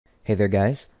Hey there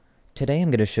guys, today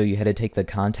I'm going to show you how to take the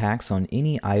contacts on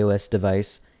any iOS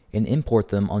device and import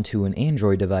them onto an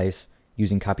Android device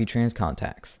using CopyTrans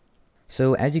Contacts.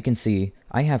 So as you can see,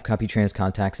 I have CopyTrans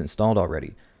Contacts installed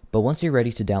already, but once you're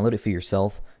ready to download it for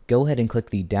yourself, go ahead and click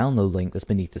the download link that's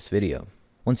beneath this video.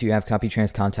 Once you have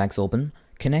CopyTrans Contacts open,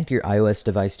 connect your iOS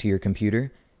device to your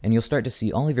computer, and you'll start to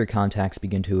see all of your contacts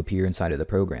begin to appear inside of the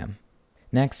program.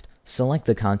 Next, select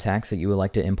the contacts that you would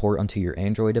like to import onto your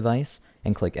Android device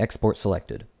and click Export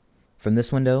Selected. From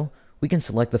this window, we can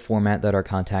select the format that our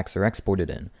contacts are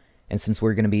exported in, and since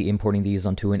we're going to be importing these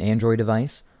onto an Android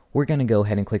device, we're going to go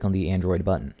ahead and click on the Android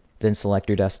button. Then select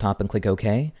your desktop and click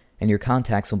OK, and your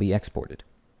contacts will be exported.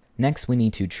 Next, we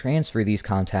need to transfer these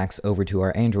contacts over to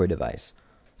our Android device.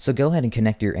 So go ahead and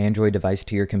connect your Android device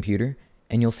to your computer,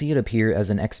 and you'll see it appear as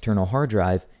an external hard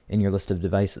drive in your list of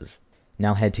devices.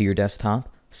 Now head to your desktop,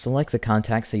 select the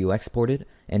contacts that you exported,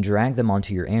 and drag them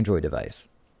onto your Android device.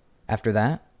 After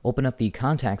that, open up the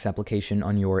Contacts application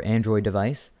on your Android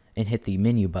device and hit the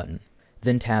Menu button.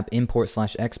 Then tap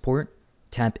Import/Export,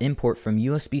 tap Import from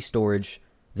USB storage,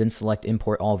 then select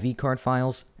Import all vCard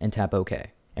files, and tap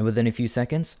OK. And within a few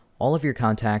seconds, all of your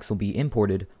contacts will be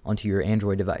imported onto your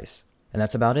Android device. And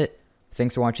that's about it.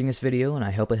 Thanks for watching this video, and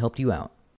I hope it helped you out.